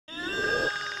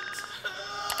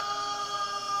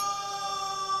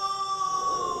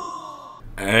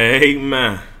Hey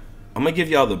man, I'm gonna give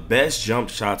y'all the best jump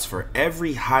shots for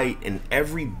every height and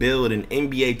every build in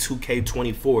NBA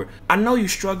 2K24. I know you're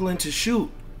struggling to shoot.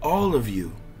 All of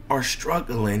you are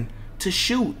struggling to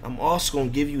shoot. I'm also gonna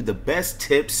give you the best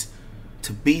tips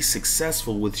to be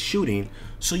successful with shooting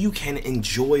so you can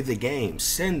enjoy the game.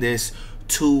 Send this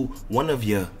to one of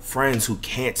your friends who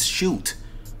can't shoot.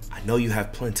 I know you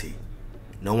have plenty.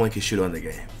 No one can shoot on the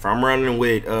game. If I'm running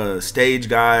with stage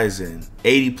guys and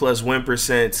 80+ win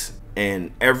percents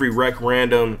and every rec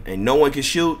random and no one can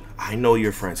shoot, I know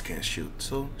your friends can't shoot.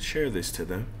 So share this to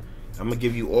them. I'm gonna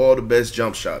give you all the best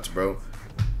jump shots, bro.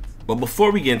 But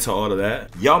before we get into all of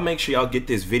that, y'all make sure y'all get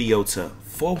this video to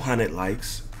 400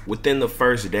 likes within the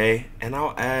first day, and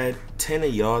I'll add 10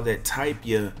 of y'all that type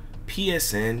your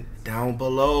PSN down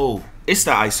below. It's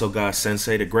the ISO God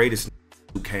Sensei, the greatest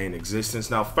 2K in existence.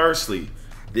 Now, firstly,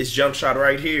 this jump shot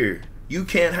right here, you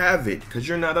can't have it because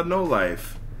you're not a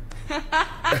no-life.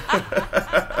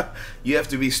 You have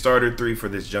to be starter 3 for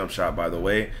this jump shot, by the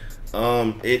way.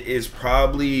 It is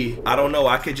probably, I don't know,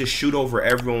 I could just shoot over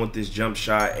everyone with this jump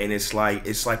shot, and it's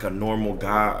like a normal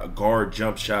guard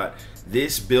jump shot.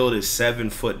 This build is 7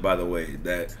 foot, by the way,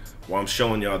 while I'm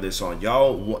showing y'all this on.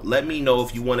 Y'all let me know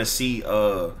if you want to see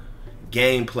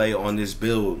gameplay on this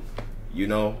build, you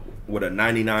know, with a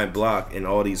 99 block and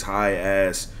all these high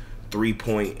ass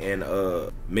 3-point and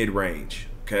mid-range.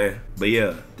 Okay, but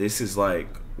yeah, this is like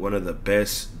one of the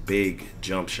best big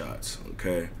jump shots.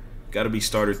 Okay, gotta be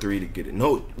starter 3 to get it.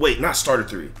 No, wait, not starter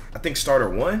 3. I think starter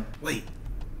 1. Wait,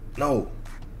 no,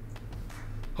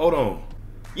 hold on.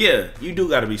 Yeah, you do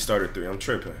gotta be starter 3. I'm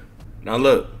tripping. Now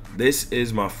look, this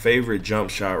is my favorite jump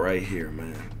shot right here,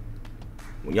 man.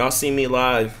 When y'all see me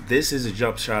live, this is a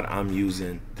jump shot I'm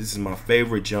using. This is my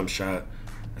favorite jump shot.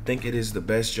 I think it is the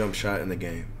best jump shot in the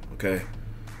game, okay?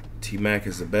 T-Mac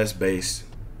is the best base,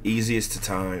 easiest to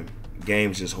time.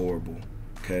 Game's just horrible,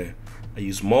 okay? I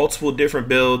use multiple different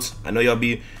builds. I know y'all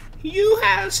be, you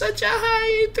have such a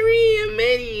high 3 and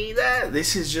midi.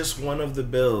 This is just one of the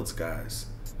builds, guys.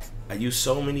 I use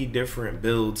so many different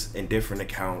builds in different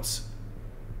accounts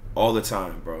all the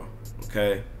time, bro,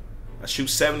 okay? I shoot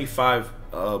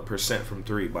 75% from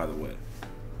 3, by the way.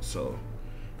 So,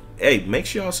 hey, make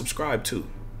sure y'all subscribe too,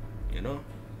 you know?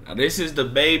 Now, this is the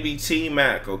baby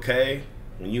T-Mac, okay?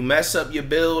 When you mess up your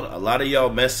build, a lot of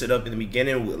y'all messed it up in the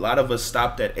beginning. A lot of us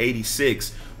stopped at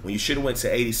 86 when you should have went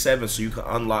to 87 so you could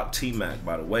unlock T-Mac,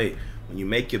 by the way. When you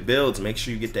make your builds, make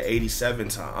sure you get to 87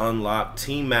 to unlock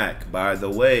T-Mac, by the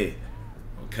way,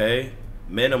 okay?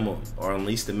 Minimum, or at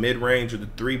least the mid-range or the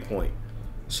 3-point.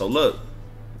 So look,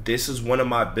 this is one of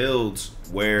my builds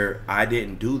where I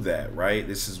didn't do that, right?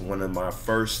 This is one of my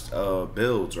first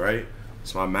builds, right?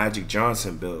 It's my Magic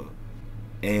Johnson build.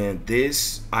 And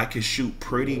this I could shoot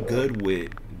pretty good with,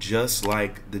 just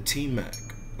like the T-Mac,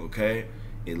 okay?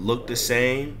 It looked the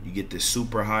same. You get the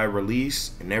super high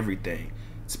release and everything.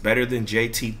 It's better than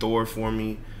JT Thor for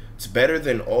me. It's better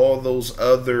than all those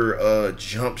other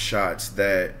jump shots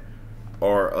that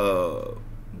are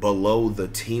below the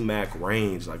T-Mac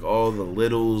range, like all the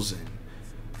Littles and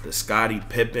the Scottie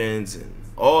Pippens and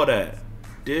all that.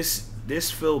 This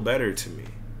feel better to me.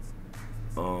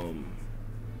 And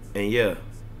yeah,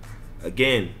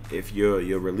 again, if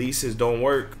your releases don't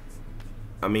work,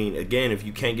 I mean, again, if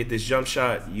you can't get this jump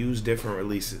shot, use different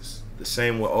releases. The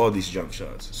same with all these jump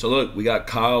shots. So look, we got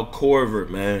Kyle Korver,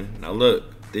 man. Now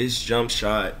look, this jump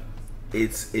shot,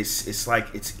 it's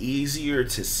like it's easier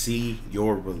to see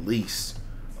your release.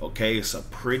 Okay, it's a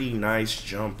pretty nice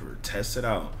jumper. Test it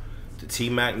out. The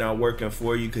T-Mac not working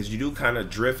for you because you do kind of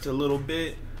drift a little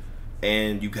bit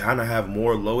and you kind of have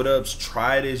more load ups.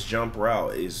 Try this jump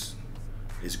route. Is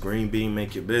green bean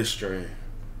make your best stream?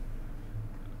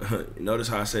 Notice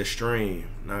how I said stream,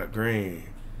 not green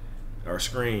or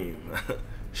scream.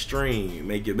 Stream,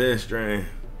 make your best stream.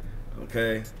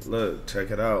 Okay, look, check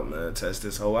it out, man. Test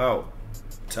this hoe out.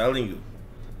 I'm telling you,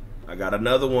 I got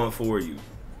another one for you.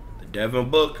 The Devin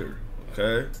Booker,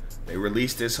 okay? They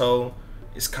released this hoe.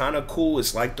 It's kind of cool.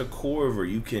 It's like the Korver.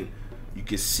 You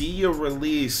can see your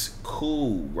release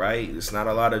cool, right? It's not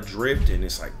a lot of drifting.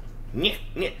 It's like, nyeh,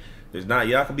 nyeh. There's not,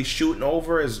 y'all can be shooting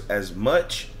over as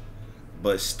much,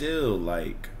 but still,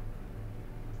 like,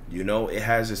 you know, it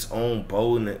has its own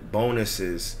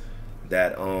bonuses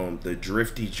that the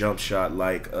drifty jump shot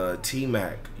like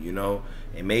T-Mac, you know,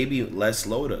 and maybe less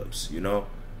load ups, you know.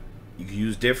 You can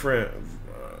use different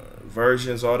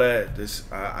versions, all that.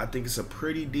 I think it's a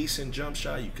pretty decent jump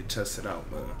shot. You can test it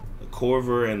out, man. The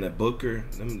Korver and the Booker,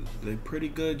 they're pretty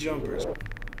good jumpers.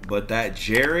 But that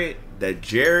Jarrett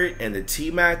and the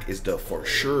T-Mac is the for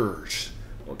sure's.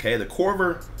 Okay, the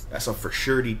Korver, that's a for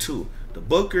surety too. The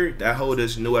Booker, that hoe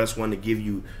doesn't know. I just want to give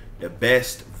you the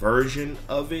best version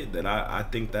of it. That I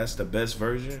think that's the best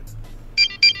version.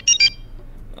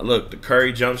 Now look, the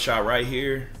Curry jump shot right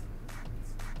here.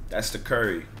 That's the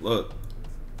Curry. Look,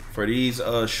 for these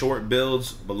short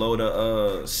builds below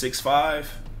the 6'5",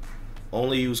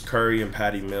 only use Curry and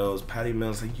Patty Mills. Patty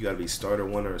Mills, I think you gotta be starter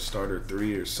 1 or starter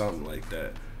 3 or something like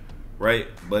that, right?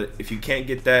 But if you can't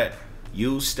get that,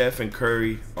 use Steph and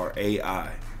Curry or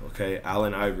AI, okay?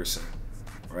 Allen Iverson,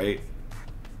 right?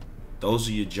 Those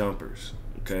are your jumpers,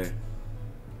 okay?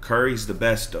 Curry's the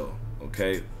best though,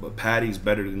 okay? But Patty's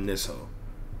better than this hoe.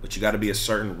 But you gotta be a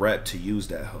certain rep to use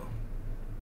that hoe.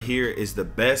 Here is the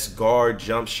best guard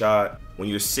jump shot when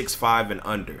you're 6'5" and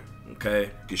under. Okay,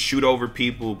 you can shoot over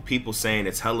people saying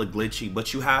it's hella glitchy,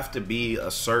 but you have to be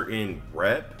a certain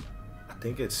rep. I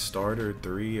think it's starter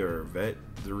 3 or vet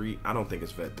 3. I don't think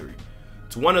it's vet 3.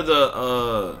 It's one of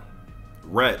the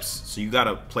reps, so you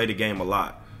gotta play the game a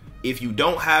lot. If you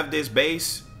don't have this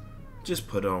base, just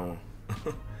put on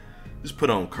just put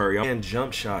on Curry. And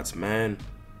jump shots, man.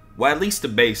 Well, at least the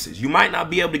bases. You might not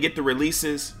be able to get the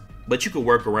releases, but you could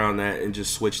work around that and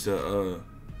just switch to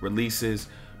releases.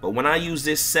 But when I use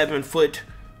this 7-foot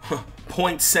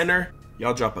point center,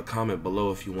 y'all drop a comment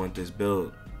below if you want this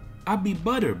build. I be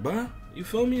butter, bruh. You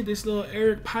feel me? This little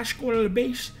Eric Pashko on the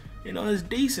base, you know, it's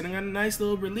decent. I got nice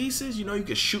little releases. You know, you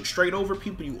can shoot straight over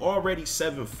people. You already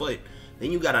 7 foot.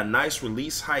 Then you got a nice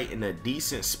release height and a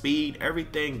decent speed.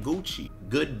 Everything Gucci.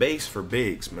 Good base for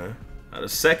bigs, man. Now the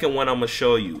second one I'm gonna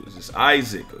show you is this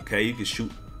Isaac. Okay, you can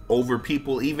shoot over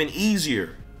people even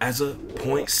easier as a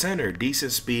point center.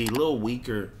 Decent speed, a little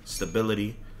weaker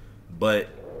stability, but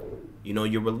you know,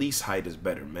 your release height is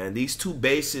better, man. These two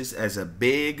bases as a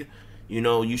big, you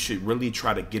know, you should really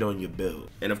try to get on your build.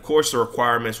 And of course the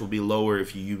requirements will be lower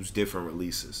if you use different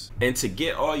releases. And to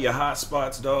get all your hot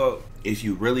spots, dog, if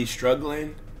you really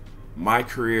struggling, my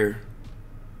career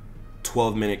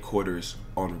 12-minute quarters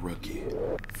on rookie.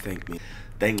 Thank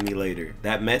me later.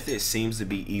 That method seems to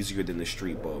be easier than the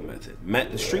street ball method.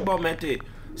 The street ball method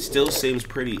still seems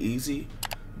pretty easy,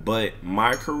 but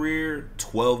my career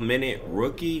 12-minute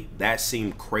rookie, that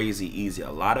seemed crazy easy.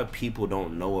 A lot of people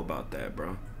don't know about that,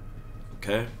 bro.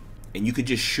 Okay, and you could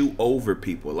just shoot over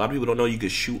people. A lot of people don't know you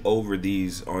could shoot over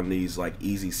these on these like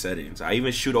easy settings. I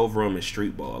even shoot over them in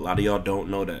street ball. A lot of y'all don't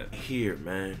know that. Here,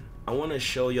 man, I want to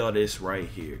show y'all this right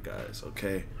here, guys.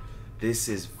 Okay, this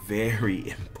is very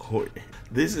important.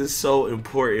 This is so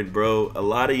important, bro. A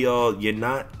lot of y'all, you're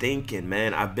not thinking,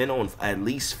 man. I've been on at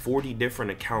least 40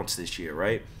 different accounts this year,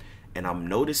 right? And I'm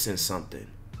noticing something.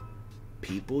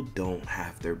 People don't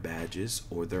have their badges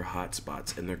or their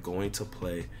hotspots, and they're going to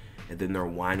play, and then they're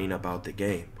whining about the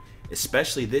game.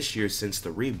 Especially this year since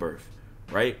the rebirth,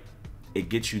 right? It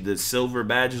gets you the silver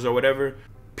badges or whatever.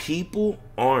 People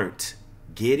aren't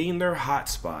getting their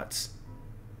hotspots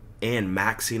and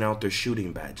maxing out their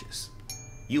shooting badges.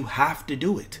 You have to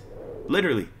do it.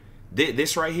 Literally,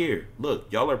 this right here.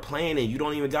 Look, y'all are playing and you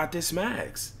don't even got this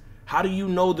max. How do you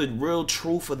know the real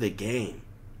truth of the game?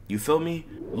 You feel me?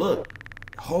 Look,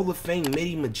 Hall of Fame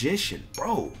midi magician.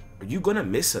 Bro, are you gonna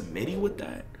miss a midi with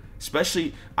that?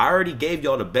 Especially, I already gave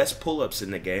y'all the best pull-ups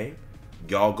in the game.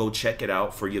 Y'all go check it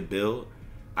out for your build.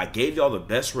 I gave y'all the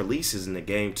best releases in the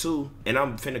game too. And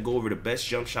I'm finna go over the best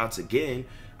jump shots again.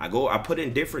 I put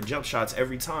in different jump shots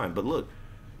every time. But look,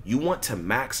 you want to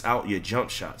max out your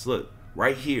jump shots. Look,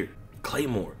 right here,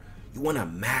 Claymore. You want to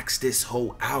max this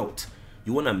whole out.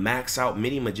 You want to max out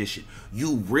Mini Magician.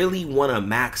 You really want to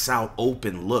max out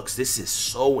open looks. This is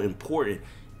so important.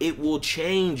 It will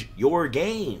change your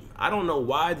game. I don't know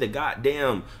why the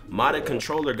goddamn modded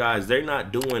controller guys, they're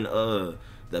not doing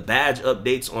the badge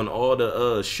updates on all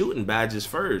the shooting badges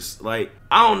first. Like,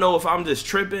 I don't know if I'm just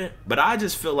tripping, but I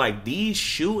just feel like these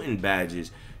shooting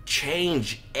badges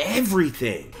change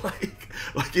everything.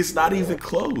 Like it's not even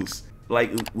close.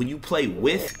 Like when you play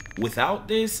without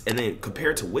this and then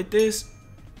compared to with this,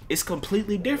 it's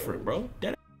completely different, bro.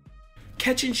 That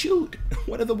catch and shoot,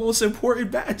 one of the most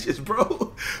important badges,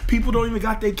 bro. People don't even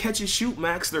got their catch and shoot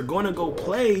max. They're gonna go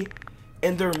play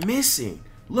and they're missing.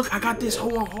 Look, I got this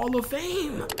whole Hall of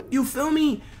Fame. You feel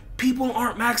me? People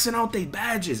aren't maxing out their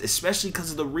badges, especially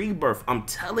because of the rebirth. I'm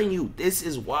telling you, this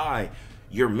is why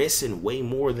you're missing way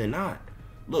more than not.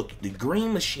 Look, the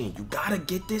green machine, you gotta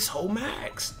get this whole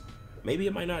max. Maybe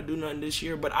it might not do nothing this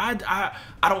year, but I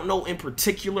don't know in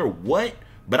particular what,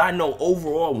 but I know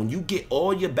overall when you get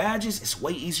all your badges, it's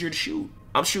way easier to shoot.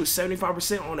 I'm shooting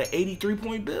 75% on an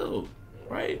 83-point build,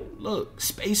 right? Look,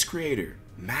 Space Creator,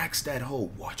 max that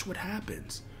hole, watch what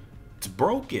happens. It's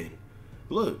broken.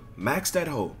 Look, max that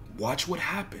hole, watch what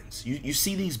happens. You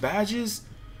see these badges?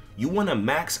 You want to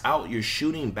max out your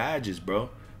shooting badges, bro.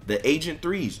 The Agent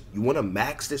 3s, you want to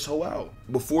max this whole out.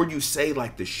 Before you say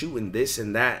like the shooting this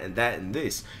and that and that and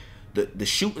this. The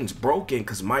shooting's broken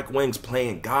because Mike Wang's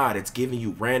playing God. It's giving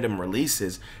you random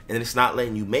releases and it's not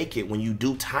letting you make it when you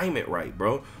do time it right,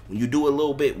 bro. When you do a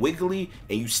little bit wiggly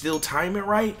and you still time it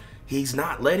right, he's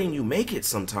not letting you make it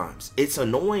sometimes. It's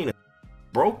annoying.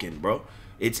 Broken, bro.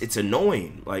 It's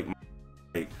annoying. Like,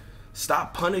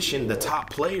 stop punishing the top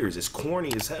players. It's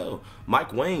corny as hell.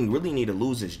 Mike Wang really need to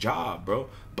lose his job, bro.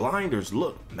 Blinders,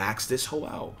 look, max this hoe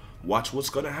out. Watch what's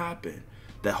gonna happen.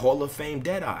 The Hall of Fame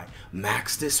Deadeye,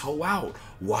 max this hoe out.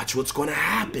 Watch what's gonna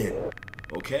happen.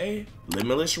 Okay?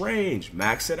 Limitless range,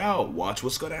 max it out. Watch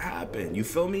what's gonna happen. You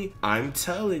feel me? I'm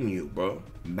telling you, bro.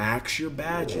 Max your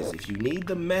badges. If you need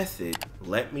the method,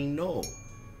 let me know.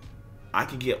 I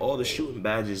could get all the shooting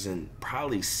badges in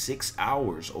probably 6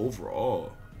 hours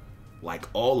overall. Like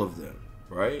all of them,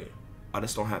 right? I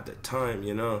just don't have the time,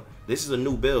 you know? This is a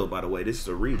new build, by the way. This is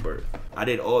a rebirth. I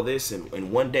did all this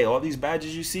in one day. All these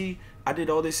badges you see, I did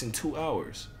all this in 2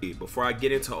 hours. Before I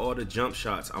get into all the jump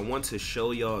shots, I want to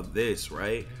show y'all this,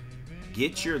 right?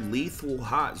 Get your lethal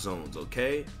hot zones,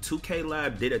 okay? 2K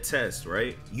Lab did a test,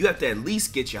 right? You have to at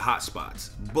least get your hot spots.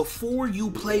 Before you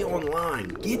play online,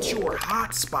 get your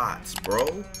hot spots,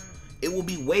 bro. It will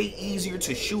be way easier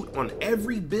to shoot on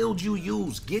every build you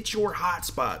use. Get your hot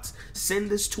spots. Send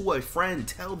this to a friend.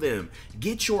 Tell them,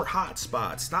 get your hot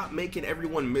spots. Stop making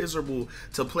everyone miserable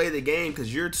to play the game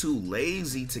because you're too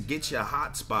lazy to get your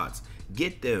hot spots.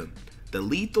 Get them. The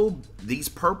lethal, these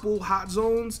purple hot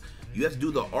zones, you have to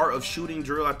do the art of shooting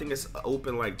drill. I think it's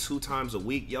open like 2 times a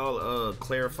week. Y'all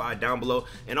clarify down below.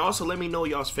 And also let me know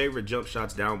y'all's favorite jump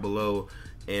shots down below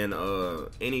and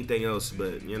anything else,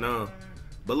 but you know.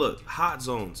 But look, hot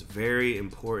zones, very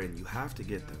important. You have to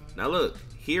get them. Now look,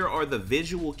 here are the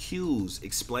visual cues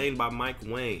explained by Mike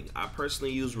Wang. I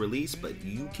personally use release, but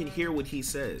you can hear what he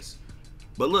says.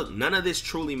 But look, none of this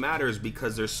truly matters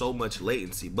because there's so much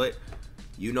latency. But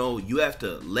you know, you have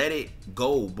to let it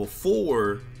go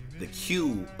before the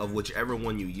cue of whichever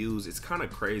one you use. It's kind of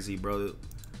crazy, bro.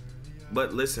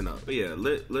 But listen up. Yeah,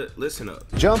 listen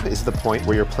up. Jump is the point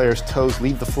where your player's toes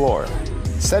leave the floor.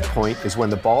 Set point is when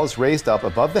the ball is raised up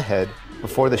above the head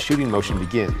before the shooting motion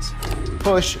begins.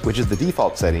 Push, which is the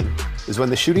default setting, is when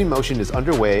the shooting motion is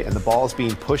underway and the ball is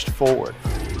being pushed forward.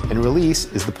 And release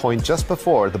is the point just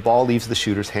before the ball leaves the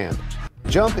shooter's hand.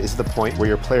 Jump is the point where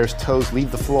your player's toes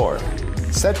leave the floor.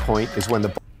 Set point is when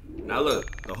the Now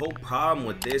look, the whole problem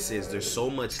with this is there's so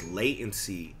much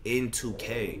latency in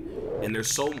 2K, and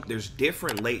there's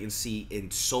different latency in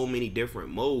so many different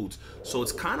modes, so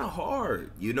it's kind of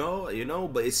hard, you know,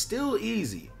 but it's still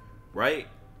easy, right?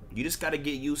 You just got to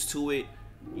get used to it.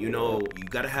 You know, you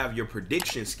got to have your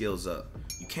prediction skills up.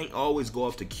 You can't always go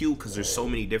off the cue because there's so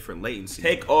many different latencies.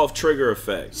 Take off trigger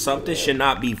effect. Something should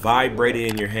not be vibrating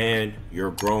in your hand. You're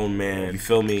a grown man. You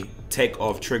feel me? Take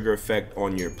off trigger effect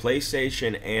on your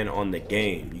PlayStation and on the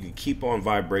game. You can keep on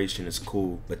vibration, it's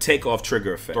cool. But take off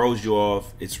trigger effect. Throws you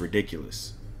off. It's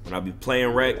ridiculous. When I be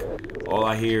playing rec, all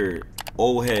I hear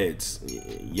old heads,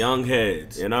 young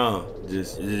heads, you know,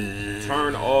 just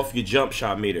turn off your jump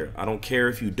shot meter. I don't care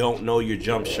if you don't know your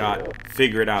jump shot,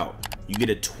 figure it out. You get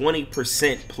a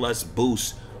 20% plus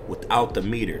boost without the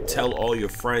meter. Tell all your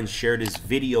friends, share this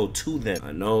video to them.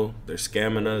 I know they're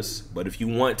scamming us, but if you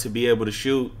want to be able to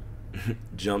shoot,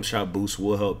 jump shot boost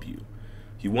will help you.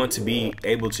 If you want to be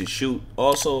able to shoot,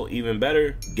 also even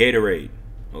better, Gatorade.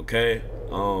 Okay,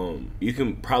 you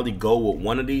can probably go with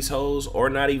one of these hoes or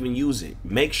not even use it.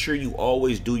 Make sure you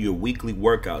always do your weekly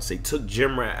workouts. They took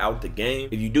gym rat out the game.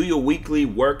 If you do your weekly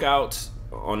workouts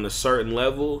on a certain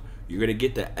level, you're gonna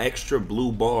get the extra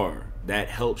blue bar that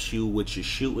helps you with your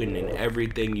shooting and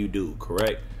everything you do,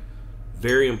 correct?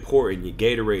 Very important. Your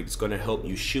Gatorade is gonna help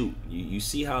you shoot. You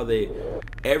see how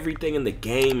everything in the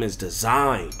game is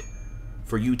designed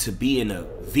for you to be in a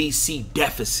VC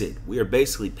deficit. We are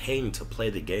basically paying to play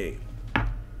the game.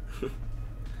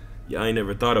 Y'all ain't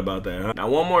never thought about that, huh? Now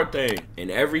one more thing. In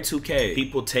every 2K,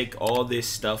 people take all this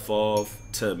stuff off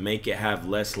to make it have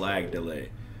less lag delay.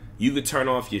 You could turn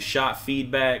off your shot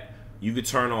feedback. You could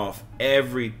turn off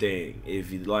everything.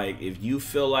 If you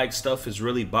feel like stuff is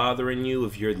really bothering you,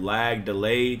 if you're lag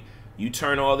delayed, you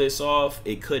turn all this off,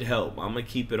 it could help. I'm gonna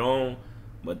keep it on.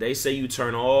 But they say you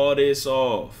turn all this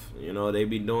off. You know, they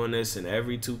be doing this in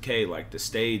every 2K, like the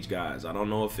stage guys. I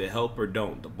don't know if it help or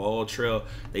don't. The ball trail,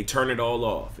 they turn it all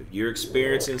off. If you're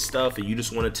experiencing stuff and you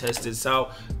just want to test this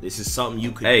out, this is something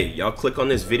you could. Hey, y'all click on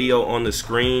this video on the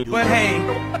screen. But hey,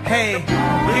 here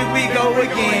we go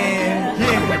again.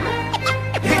 Yeah.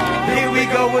 Here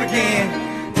we go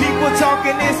again. People People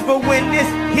talking this, but when this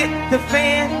hit the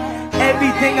fan,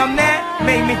 everything I'm at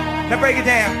made me. Now break it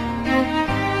down.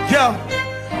 Yo,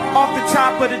 off the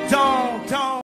top of the dome.